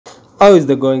How is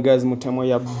the going, guys?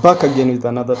 Mutamoya back again with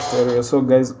another tutorial. So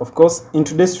guys, of course, in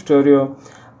today's tutorial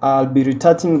I'll be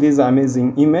retouching this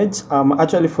amazing image.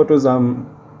 Actually photos I'm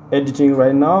editing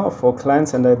right now for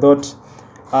clients, and I thought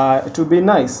it would be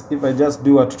nice if I just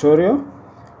do a tutorial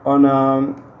on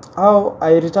how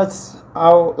I retouch,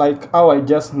 how I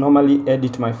just normally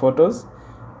edit my photos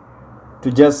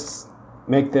to just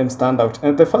make them stand out.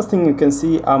 And the first thing you can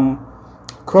see, I'm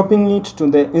cropping it to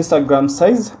the Instagram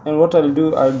size, and what I'll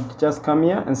do, I'll just come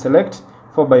here and select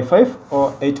 4x5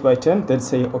 or 8x10, then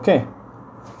say okay.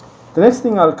 The next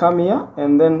thing, I'll come here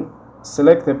and then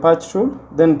select the patch tool,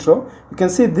 then draw. You can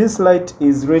see this light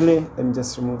is really, let me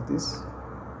just remove this.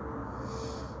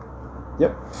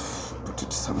 Yep, put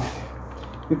it somewhere.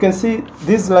 You can see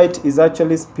this light is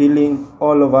actually spilling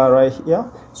all over right here.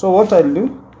 So what I'll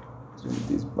do, zoom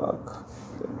this back,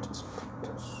 then just put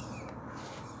this.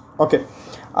 Okay,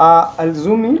 I'll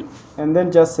zoom in and then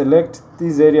just select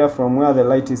this area from where the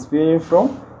light is spilling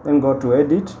from, then go to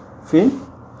edit, fill,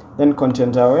 then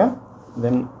content aware,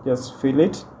 then just fill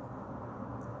it.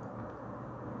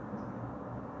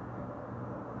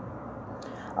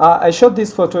 I shot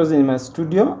these photos in my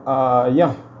studio.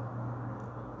 Yeah,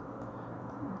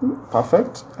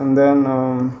 perfect. And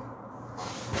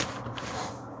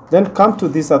then come to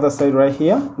this other side right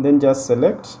here, then just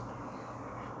select.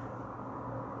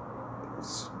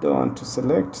 Don't want to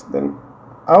select, then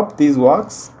up this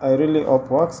works. I really hope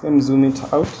works. Let me zoom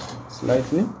it out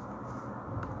slightly.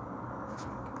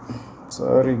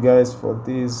 Sorry guys for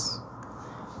this.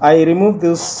 I remove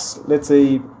this, let's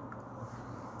say,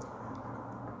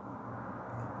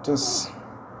 just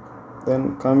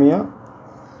then come here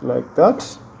like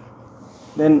that,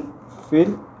 then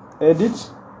fill,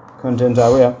 edit, content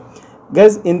aware.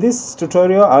 Guys, in this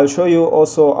tutorial I'll show you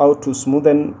also how to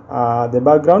smoothen the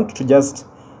background, to just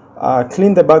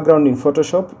clean the background in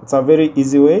Photoshop. It's a very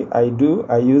easy way. I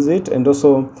use it, and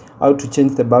also how to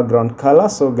change the background color.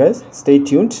 So guys, stay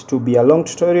tuned. To be a long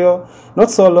tutorial,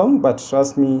 not so long, but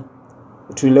trust me,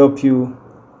 it will help you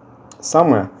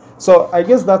somewhere. So I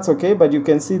guess that's okay. But you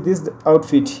can see this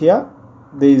outfit here,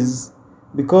 there's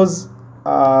because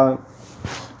the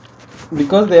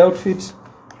outfit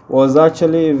was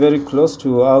actually very close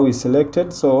to how we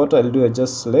selected. So what I'll do, I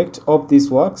just select, hope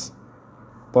this works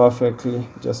perfectly,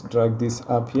 just drag this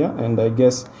up here, and I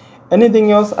guess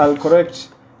anything else I'll correct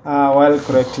while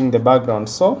correcting the background.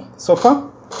 So far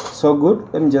so good.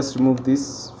 Let me just remove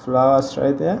these flowers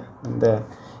right there and there.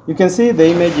 You can see the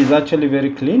image is actually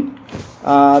very clean.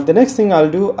 The next thing I'll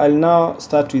do, I'll now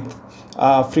start with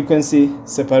frequency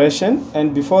separation,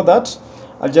 and before that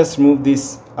I'll just remove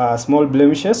these small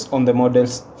blemishes on the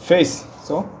model's face.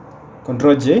 So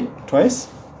Ctrl J twice,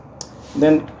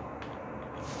 then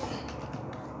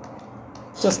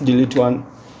just delete one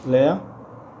layer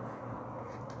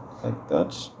like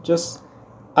that. Just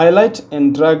highlight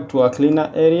and drag to a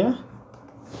cleaner area.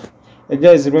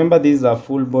 Guys, remember this is a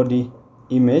full body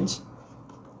image.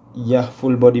 Yeah,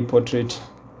 full body portrait,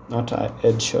 not a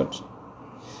headshot.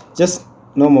 Just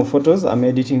normal photos. I'm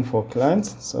editing for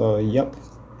clients, so yep,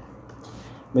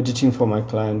 I'm editing for my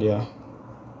client. Yeah,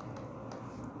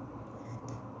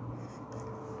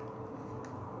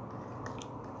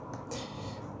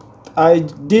 I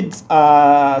did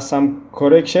some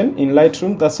correction in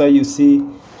Lightroom. That's why you see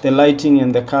the lighting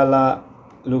and the color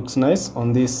looks nice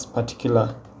on this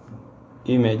particular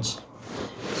image.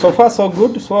 So far so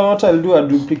good. So what I'll do, I'll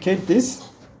duplicate this.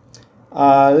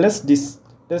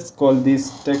 Let's call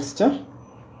this texture,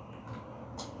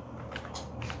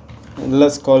 and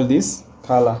let's call this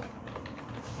color.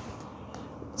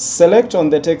 Select on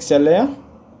the texture layer,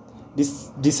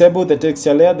 disable the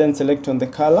texture layer, then select on the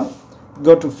color,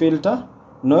 go to filter,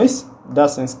 noise,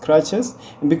 dust and scratches,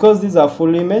 and because these are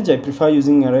full image, I prefer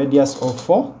using a radius of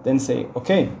 4, then say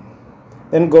okay.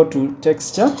 Then go to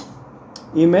texture,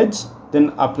 image,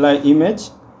 then apply image,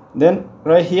 then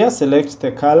right here select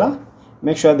the color,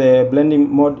 make sure the blending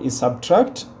mode is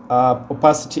subtract,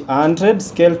 opacity 100,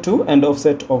 scale 2, and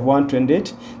offset of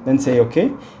 128, then say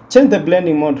okay. Change the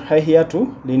blending mode right here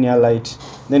to linear light,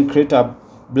 then create a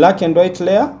black and white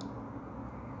layer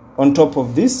on top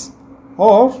of this.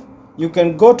 Or you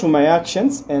can go to my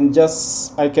actions and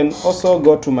I can also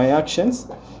go to my actions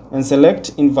and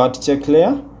select invert check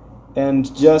layer,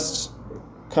 and just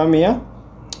come here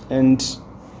and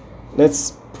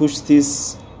let's push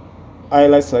these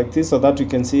highlights like this, so that we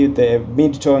can see the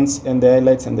midtones and the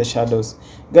highlights and the shadows.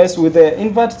 Guys, with the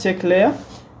invert check layer,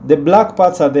 the black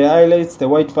parts are the highlights, the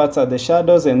white parts are the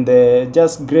shadows, and the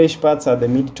just grayish parts are the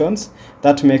midtones.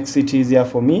 That makes it easier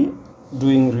for me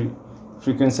doing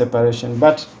frequency separation,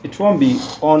 but it won't be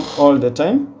on all the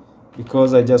time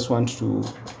because I just want to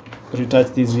retouch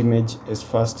this image as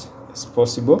fast as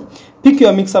possible. Pick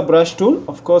your mixer brush tool.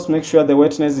 Of course, make sure the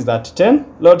wetness is at 10,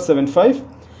 load 75,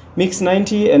 mix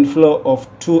 90 and flow of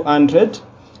 200,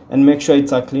 and make sure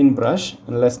it's a clean brush,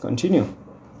 and let's continue.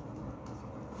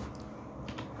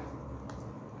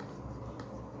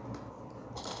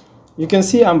 You can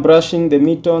see I'm brushing the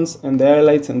midtones and the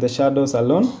highlights and the shadows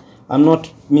alone. I'm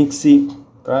not mixing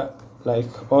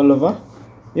like all over.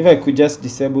 If I could just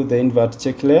disable the invert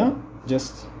check layer,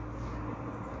 just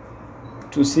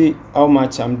to see how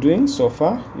much I'm doing so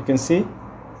far. You can see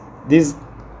this,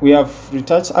 we have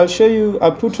retouched. I'll show you,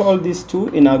 I'll put all these two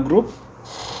in a group,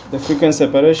 the frequency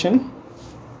separation.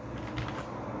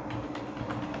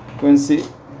 Frequency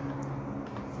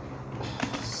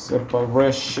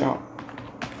separation.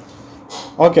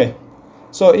 Okay,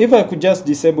 so if I could just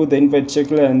disable the invert check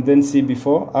layer and then see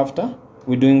before, after,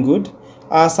 we're doing good.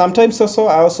 Sometimes also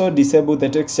I also disable the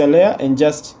texture layer and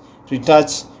just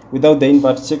retouch without the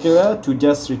invert check layer to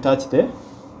just retouch the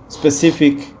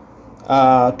specific,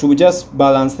 to just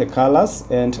balance the colors,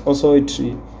 and also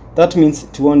that means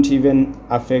it won't even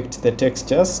affect the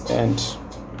textures. And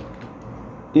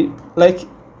like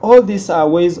all these are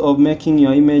ways of making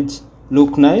your image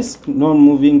look nice,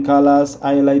 non-moving colors,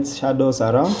 highlights, shadows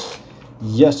around.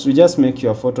 Yes, to just make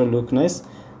your photo look nice.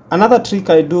 Another trick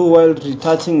I do while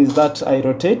retouching is that I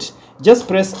rotate. Just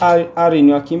press R in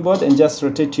your keyboard and just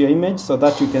rotate your image so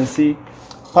that you can see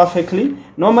perfectly.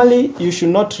 Normally you should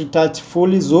not retouch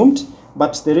fully zoomed,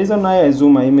 but the reason why I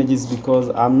zoom my image is because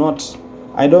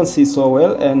I don't see so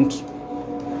well, and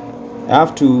I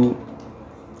have to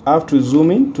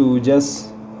zoom in to just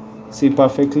see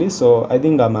perfectly. So I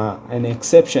think I'm an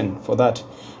exception for that.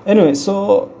 Anyway,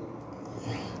 so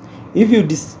if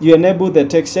you enable the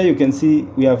texture, you can see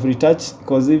we have retouched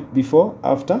because before,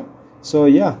 after. So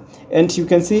yeah, and you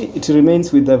can see it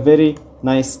remains with a very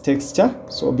nice texture.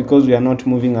 So because we are not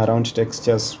moving around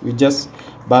textures, we're just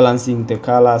balancing the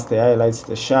colors, the highlights,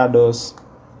 the shadows,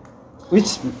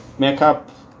 which make up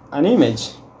an image.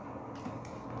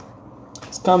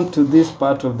 Let's come to this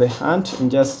part of the hand, and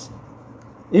just,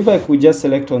 if I could just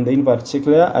select on the invert check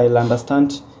layer, I'll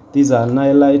understand these are an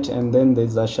highlight, and then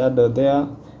there's a shadow there,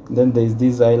 and then there's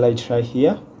this highlight right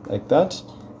here, like that.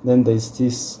 Then there's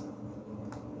this.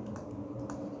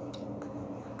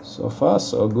 So far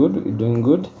so good, we're doing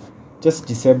good. Just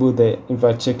disable the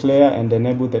invert check layer and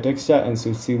enable the texture, and so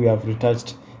you see we have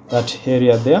retouched that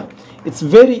area there. It's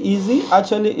very easy,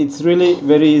 actually it's really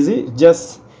very easy.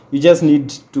 You just need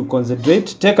to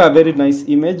concentrate, take a very nice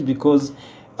image, because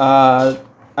I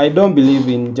don't believe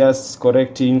in just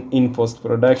correcting in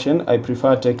post-production. I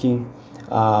prefer taking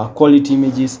quality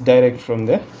images direct from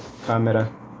the camera,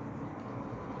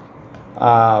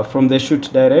 from the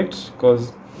shoot direct,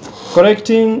 because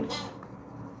correcting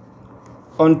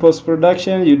on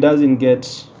post-production, you doesn't get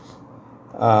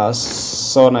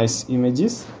so nice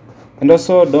images. And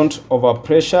also don't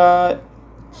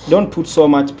put so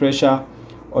much pressure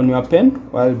on your pen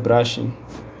while brushing.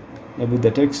 Maybe the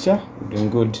texture, you're doing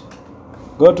good.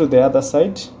 Go to the other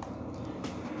side,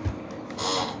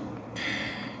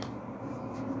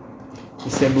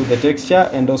 disable the texture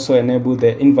and also enable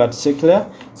the invert check layer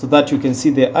so that you can see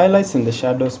the highlights and the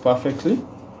shadows perfectly.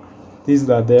 These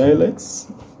are the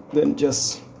highlights. Then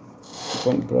just keep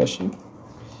on brushing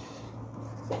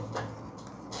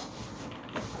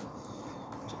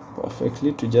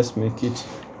perfectly to just make it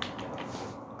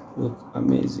look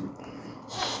amazing.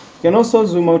 You can also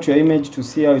zoom out your image to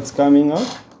see how it's coming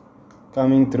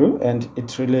through, and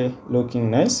it's really looking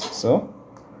nice. So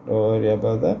don't worry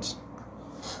about that.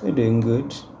 You're doing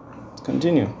good. Let's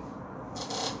continue.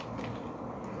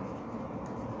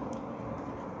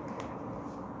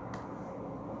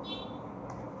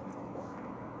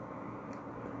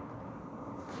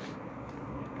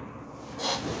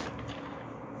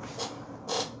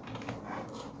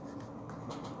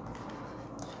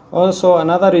 Also,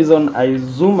 another reason I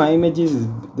zoom my images is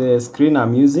the screen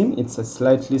I'm using. It's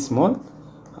slightly small.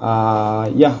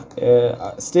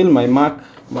 Still my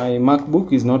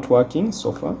MacBook is not working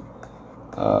so far.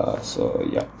 So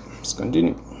yeah, let's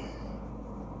continue.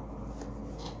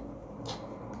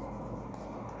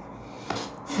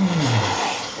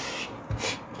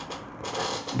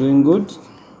 Doing good.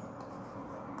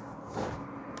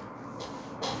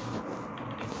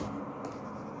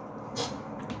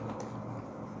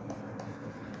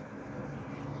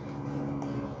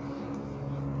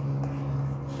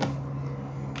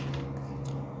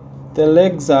 The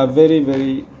legs are very,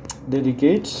 very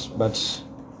delicate, but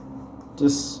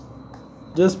just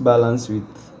balance with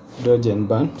dodge and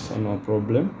burn, so no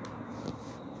problem.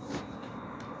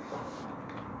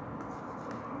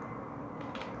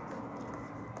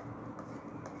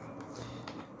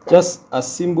 Just a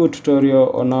simple tutorial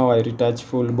on how I retouch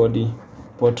full body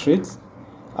portraits.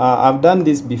 I've done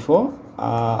this before.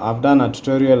 I've done a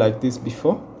tutorial like this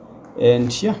before,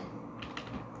 and yeah.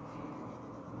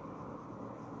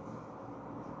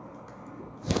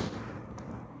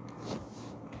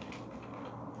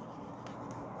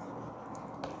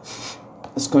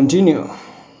 Let's continue.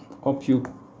 Hope you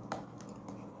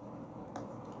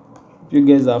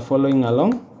guys are following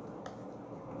along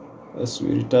as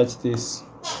we retouch this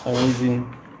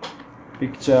amazing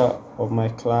picture of my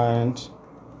client.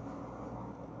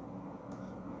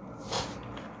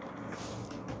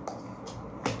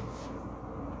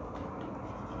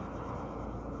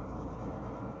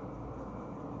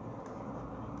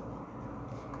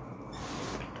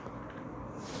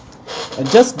 I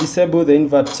just disable the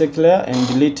invert check layer and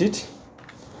delete it,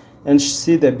 and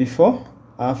see the before,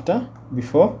 after,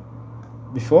 before,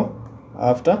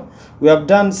 after. We have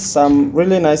done some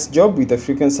really nice job with the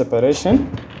frequency separation.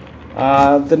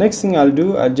 The next thing I'll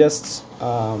do, I'll just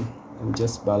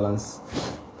balance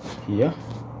here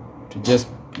to just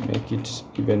make it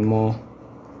even more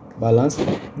balanced.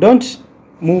 Don't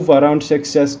move around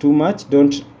textures too much,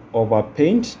 don't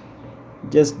overpaint,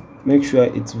 just make sure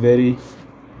it's very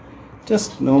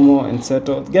just normal and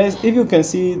settled. Guys, if you can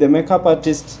see, the makeup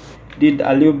artist did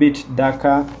a little bit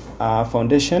darker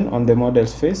foundation on the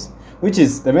model's face, which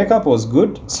is, the makeup was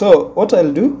good. So what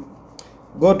I'll do,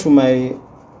 go to my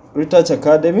Retouch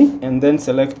Academy and then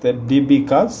select the DB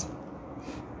curves,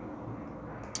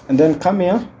 and then come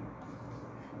here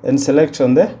and select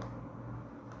on the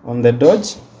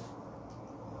dodge.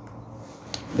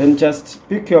 Then just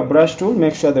pick your brush tool,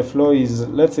 make sure the flow is,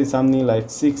 let's say, something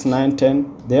like 6, 9,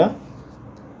 10 there,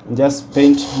 and just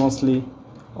paint mostly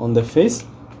on the face.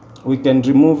 We can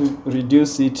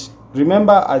reduce it.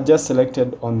 Remember, I just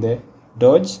selected on the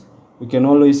dodge. We can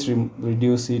always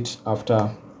reduce it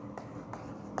after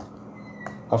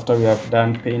we have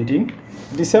done painting.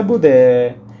 Disable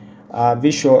the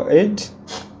visual aid,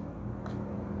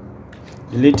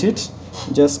 delete it,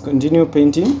 just continue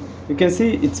painting. You can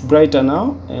see it's brighter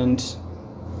now, and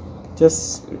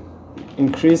just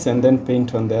increase and then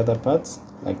paint on the other parts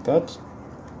like that.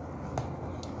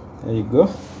 There you go.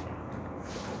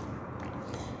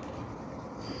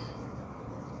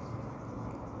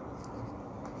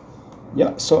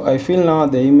 Yeah, so I feel now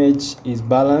the image is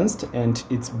balanced and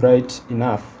it's bright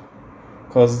enough,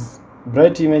 because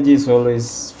bright images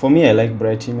always, for me, I like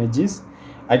bright images.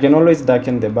 I can always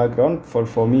darken the background.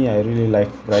 For me, I really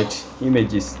like bright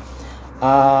images.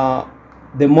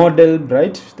 The model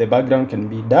bright, the background can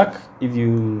be dark. If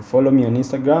you follow me on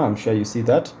Instagram, I'm sure you see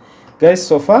that. Guys,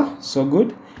 so far so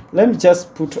good. Let me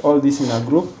just put all this in a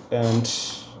group, and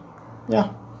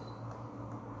yeah,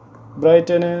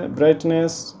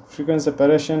 brightness, frequency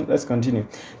separation. Let's continue.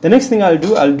 The next thing I'll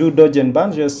do dodge and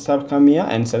burn. Just come here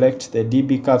and select the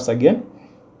DB curves again,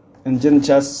 and then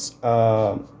just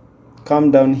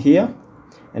come down here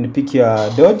and pick your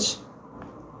dodge.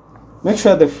 Make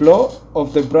sure the flow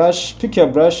of the brush, pick your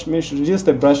brush, reduce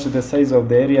the brush to the size of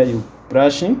the area you're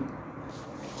brushing.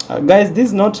 Guys, this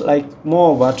is not like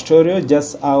more of a tutorial,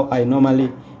 just how I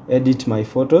normally edit my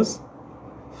photos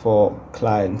for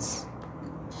clients,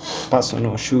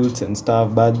 personal shoots and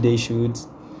stuff, birthday shoots.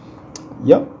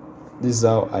 Yep, this is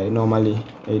how I normally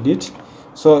edit.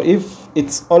 So if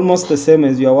it's almost the same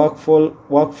as your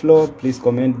workflow, please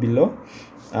comment below.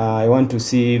 I want to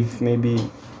see if maybe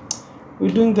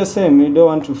we're doing the same. You don't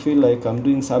want to feel like I'm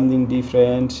doing something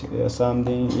different or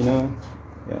something, you know.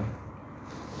 Yeah.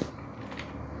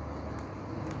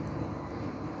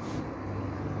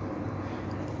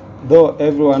 Though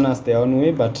everyone has their own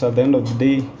way, but at the end of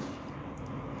the day,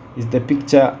 is the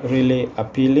picture really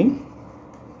appealing,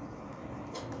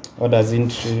 or does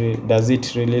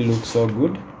it really look so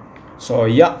good? So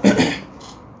yeah,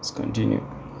 let's continue.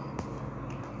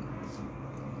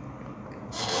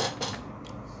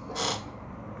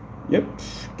 Yep,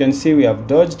 you can see we have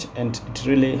dodged, and it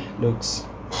really looks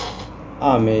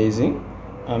amazing.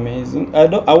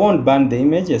 I won't burn the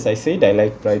image. As I said, I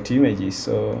like bright images,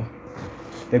 so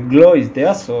the glow is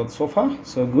there. So far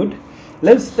so good.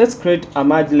 Let's create a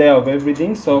merge layer of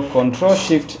everything. So Control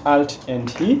Shift Alt and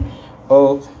E,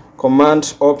 or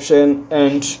Command Option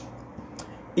and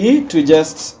E to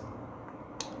just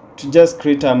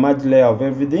create a merge layer of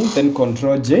everything. Then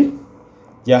Control J.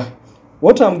 Yeah,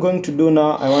 what I'm going to do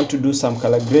now, I want to do some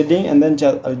color grading, and then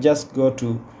I'll just go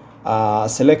to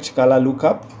select color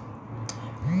lookup,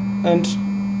 and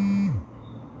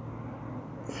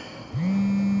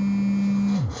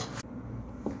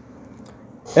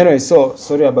anyway, so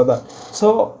sorry about that.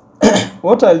 So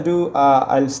what I'll do,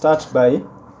 I'll start by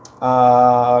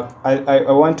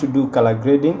I want to do color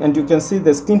grading, and you can see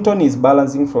the skin tone is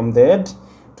balancing from the head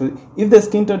to, if the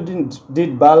skin tone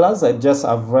did balance, I just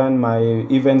have run my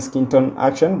even skin tone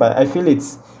action, but I feel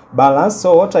it's balanced.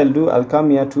 So what I'll do, I'll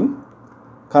come here to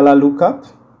color lookup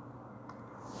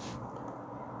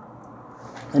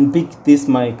and pick this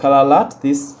my color alert,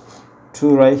 this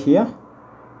two right here,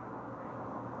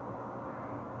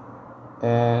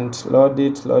 and load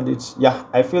it. Yeah,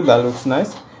 I feel that looks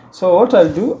nice. So what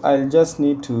I'll do, I'll just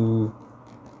need to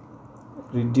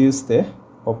reduce the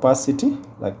opacity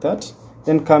like that,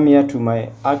 then come here to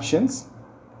my actions,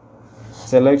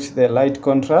 select the light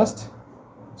contrast.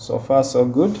 So far so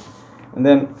good. And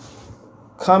then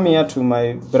come here to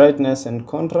my brightness and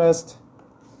contrast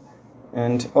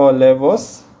and all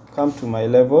levels, come to my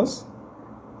levels,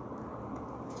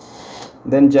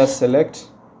 then just select,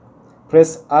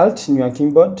 press Alt in your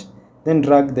keyboard, then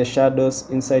drag the shadows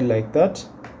inside like that.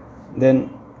 Then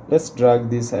let's drag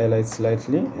this highlight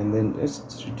slightly, and then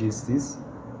let's reduce this.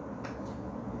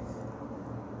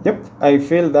 Yep, I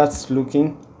feel that's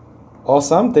looking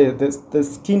awesome. The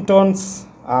skin tones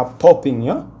are popping,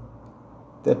 yeah,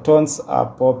 the tones are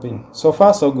popping. So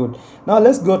far so good. Now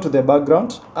let's go to the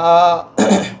background.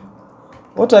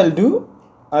 What I'll do,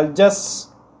 I'll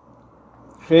just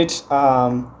create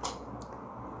yeah,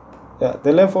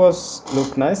 the levels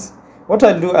look nice. What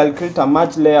I'll do, I'll create a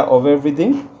merge layer of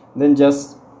everything, then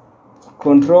just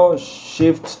Control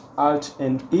Shift Alt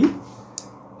and E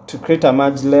to create a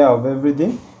merge layer of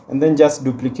everything, and then just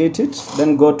duplicate it,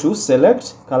 then go to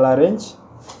select color range.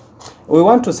 We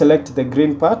want to select the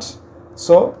green part,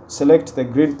 so select the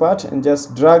green part and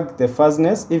just drag the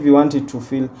fuzziness if you want it to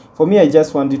fill. For me, I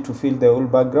just want it to fill the whole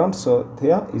background, so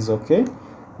there is okay.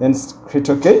 Then create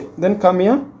okay, then come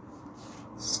here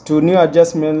to new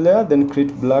adjustment layer, then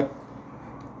create black,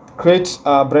 create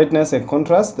brightness and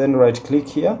contrast, then right click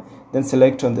here, then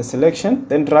select on the selection,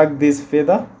 then drag this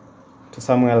feather to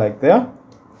somewhere like there.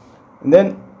 And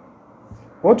then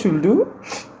what you'll do,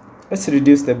 let's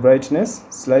reduce the brightness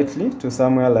slightly to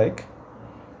somewhere like,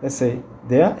 let's say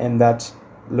there, and that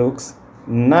looks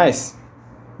nice.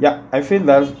 Yeah, I feel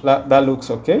that looks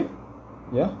okay.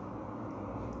 Yeah,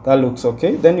 that looks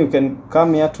okay. Then you can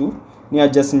come here to new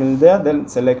adjustment there, then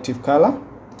selective color,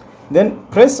 then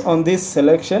press on this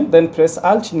selection, then press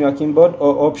Alt in your keyboard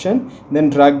or Option, then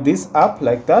drag this up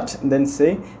like that, and then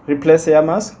say replace hair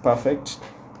mask. Perfect.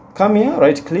 Come here,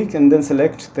 right click, and then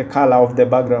select the color of the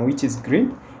background, which is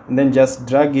green, and then just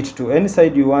drag it to any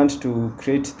side you want to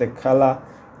create the color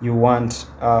you want.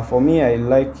 For me, I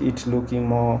like it looking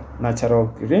more natural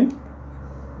green,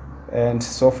 and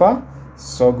so far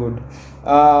so good.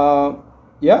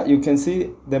 Yeah, you can see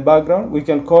the background. We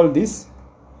can call this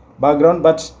background,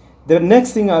 but the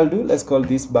next thing I'll do, let's call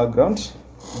this background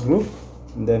group,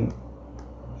 and then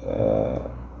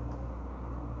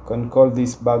can call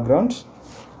this background.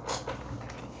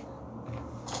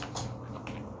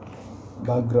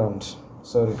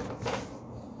 Sorry.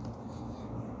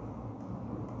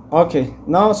 Okay,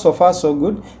 now so far so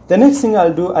good. The next thing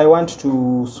I'll do, I want to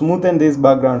smoothen this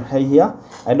background right here.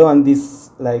 I don't want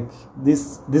this like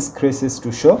this creases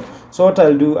to show. So what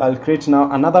I'll do, I'll create now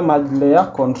another merge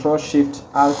layer, Control Shift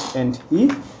Alt and E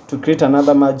to create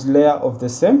another merge layer of the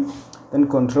same, then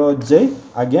Control J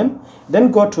again,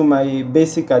 then go to my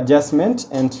basic adjustment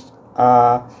and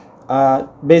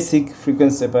basic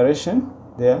frequency separation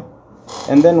there,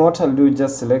 and then what I'll do,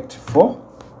 just select 4,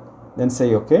 then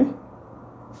say okay.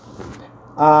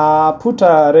 Put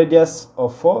a radius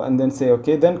of 4 and then say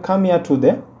okay. Then come here to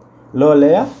the low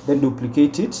layer, then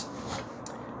duplicate it,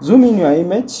 zoom in your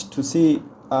image to see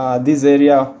this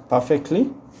area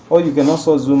perfectly, or you can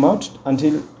also zoom out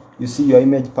until you see your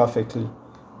image perfectly.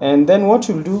 And then what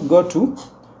you'll do, go to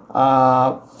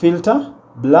filter,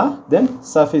 blur, then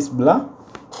surface blur,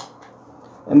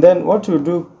 and then what you'll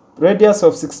do, radius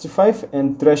of 65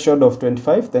 and threshold of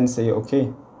 25, then say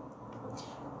okay.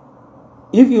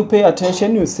 If you pay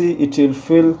attention, you see it will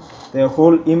fill the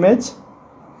whole image.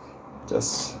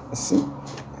 Just see.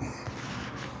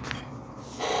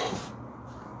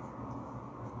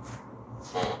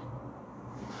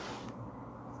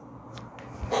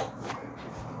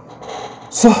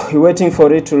 So you're waiting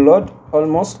for it to load.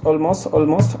 Almost. Boom, boom,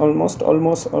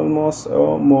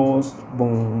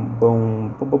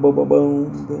 boom, boom, boom,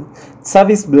 boom.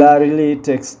 Service blur really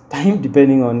takes time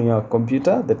depending on your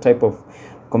computer, the type of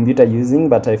computer using,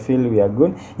 but I feel we are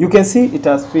good. You can see it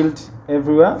has filled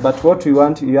everywhere, but what we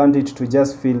want it to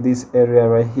just fill this area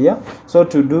right here. So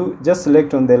to do, just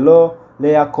select on the low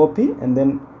layer, copy, and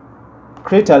then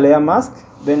create a layer mask,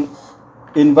 then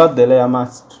invert the layer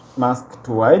mask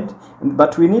to wide,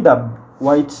 but we need a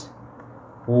white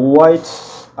white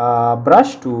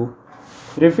brush to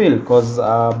refill, because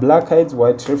black hides,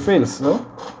 white refills. So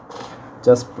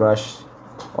just brush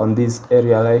on this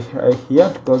area right here,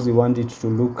 because we want it to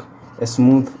look as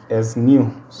smooth as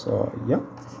new. So yeah,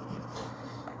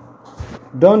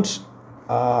 don't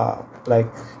like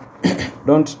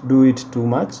don't do it too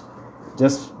much,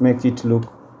 just make it look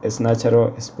as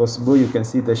natural as possible. You can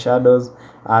see the shadows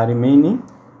are remaining.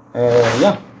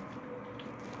 Yeah,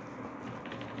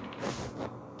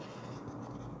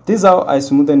 this is how I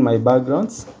smoothen my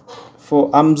backgrounds.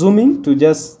 I'm zooming to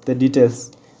just the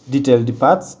detailed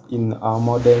parts in our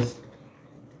models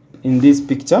in this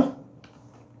picture,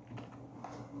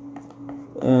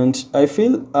 and I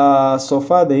feel so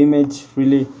far the image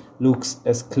really looks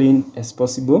as clean as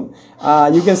possible.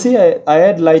 You can see I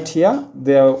had light here,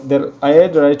 I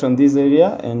had light on this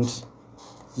area, and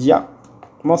yeah,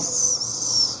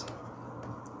 most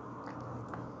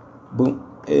boom,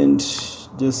 and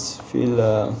just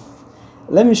feel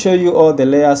let me show you all the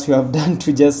layers we have done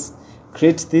to just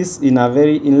create this in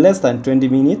less than 20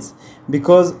 minutes,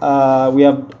 because we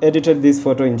have edited this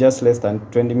photo in just less than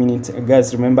 20 minutes.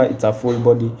 Guys, remember, it's a full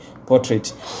body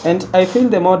portrait, and I feel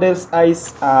the model's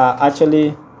eyes are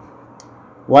actually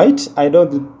white. I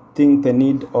don't think the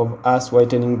need of us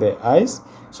whitening the eyes,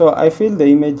 so I feel the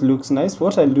image looks nice.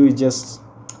 What I'll do is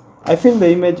I feel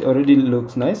the image already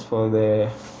looks nice for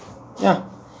the, yeah.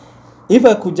 If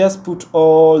I could just put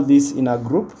all this in a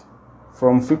group,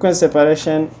 from frequency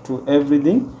separation to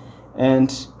everything,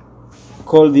 and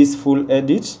call this full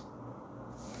edit.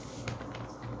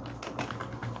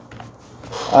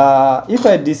 If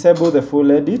I disable the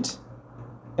full edit,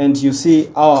 and you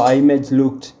see how our image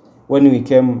looked when we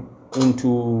came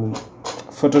into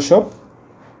Photoshop,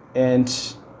 and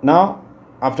now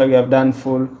after we have done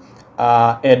full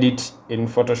edit in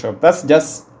Photoshop. That's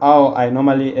just how I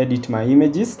normally edit my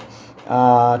images,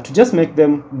 to just make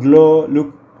them glow,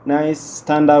 look nice,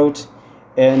 stand out.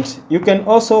 And you can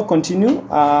also continue.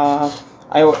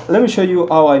 Let me show you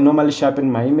how I normally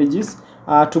sharpen my images.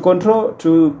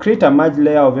 To create a merge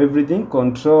layer of everything,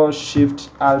 Control Shift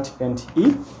Alt and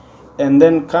E, and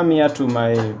then come here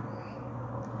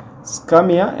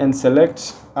and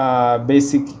select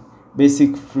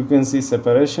basic frequency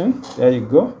separation. There you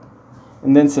go,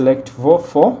 and then select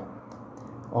 4.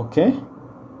 Okay,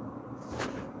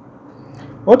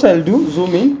 what I'll do,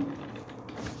 zoom in.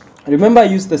 Remember, I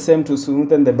use the same to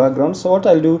smoothen the background. So what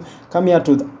I'll do, come here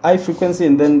to the high frequency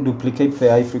and then duplicate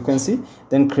the high frequency,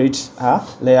 then create a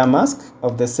layer mask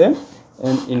of the same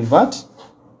and invert,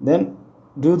 then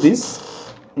do this.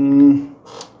 You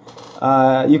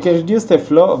can reduce the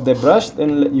flow of the brush,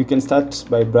 then you can start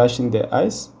by brushing the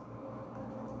eyes,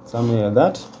 something like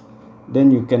that.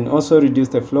 Then you can also reduce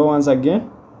the flow once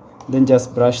again, then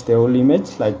just brush the whole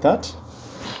image like that,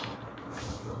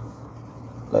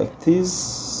 like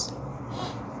this,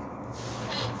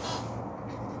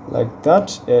 like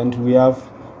that, and we have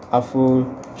a full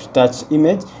retouch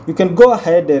image. You can go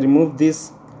ahead and remove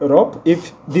this rope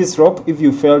if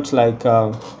you felt like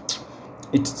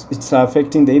it's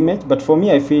affecting the image, but for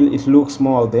me I feel it looks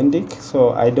more authentic, so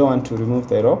I don't want to remove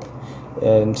the rope.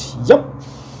 And yep,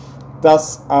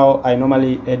 that's how I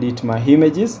normally edit my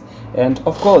images. And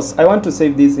of course, I want to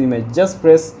save this image. Just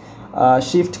press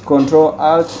Shift, Control,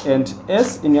 Alt and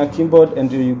S in your keyboard, and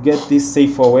you get this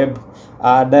Save for Web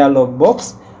dialog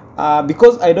box.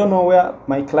 Because I don't know where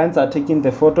my clients are taking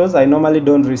the photos, I normally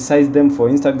don't resize them for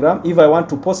Instagram. If I want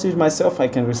to post it myself, I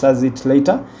can resize it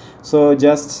later. So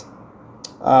just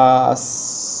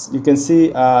you can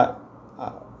see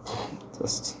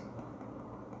just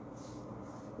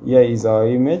here is our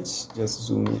image. Just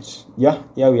zoom it. Yeah,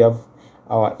 here we have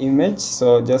our image.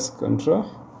 So just Control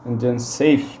and then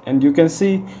Save, and you can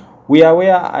see we are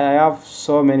where I have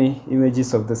so many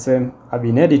images of the same I've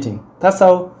been editing. That's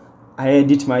how I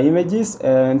edit my images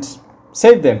and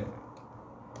save them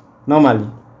normally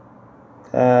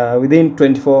within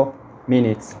 24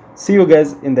 minutes. See you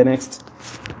guys in the next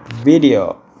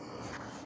video.